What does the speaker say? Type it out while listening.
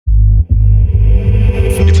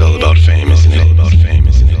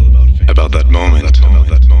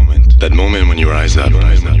you rise up,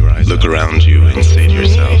 look around you and say to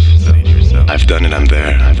yourself, I've done it, I'm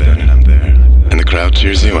there. And the crowd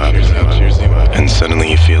cheers you up, and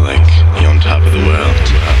suddenly you feel like you're on top of the world,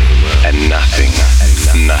 and nothing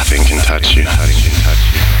can touch you,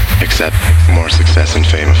 except more success and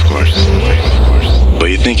fame, of course. But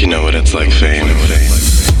you think you know what it's like, fame,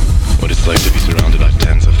 what it's like to be surrounded by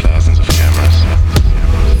tens of thousands of cameras,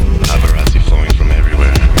 paparazzi flowing from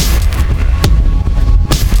everywhere.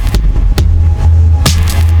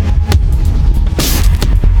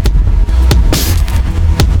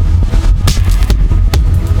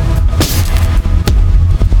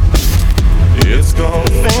 It's called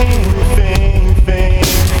fame, fame, fame,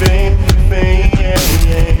 fame, fame, yeah.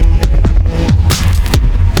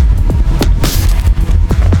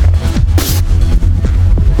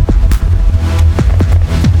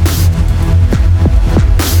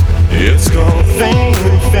 It's called fame,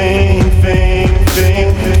 fame, fame,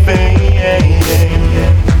 fame, fame, yeah.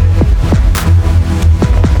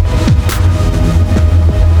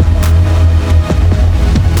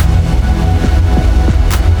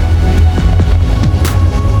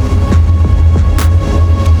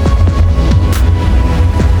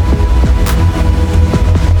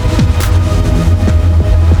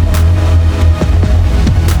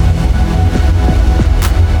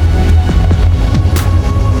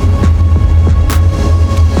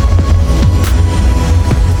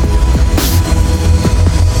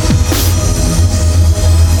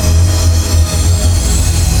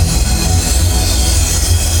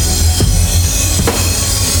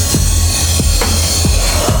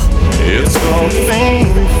 It's called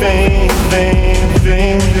fame, fame,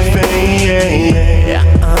 fame, fame, fame, yeah.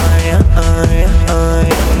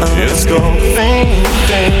 It's called fame,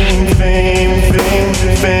 fame, fame,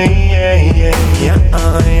 fame, fame, yeah.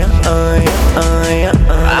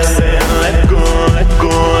 I said let go, let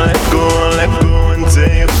go, let go, let go until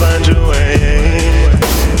you find your way.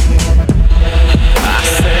 I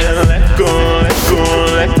said let go, let go,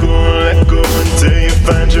 let go, let go until you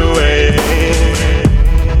find your way.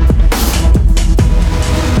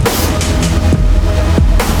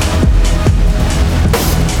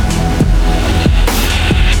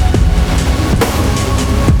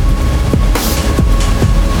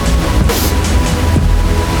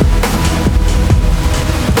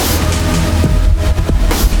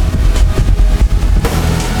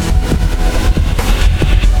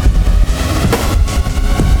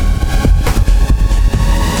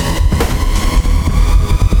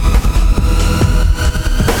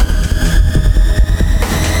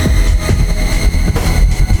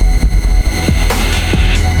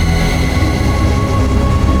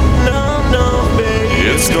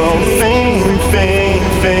 It's called fame, fame,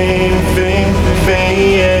 fame, fame,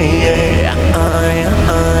 fame, yeah.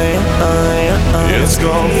 It's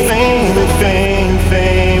called fame, fame.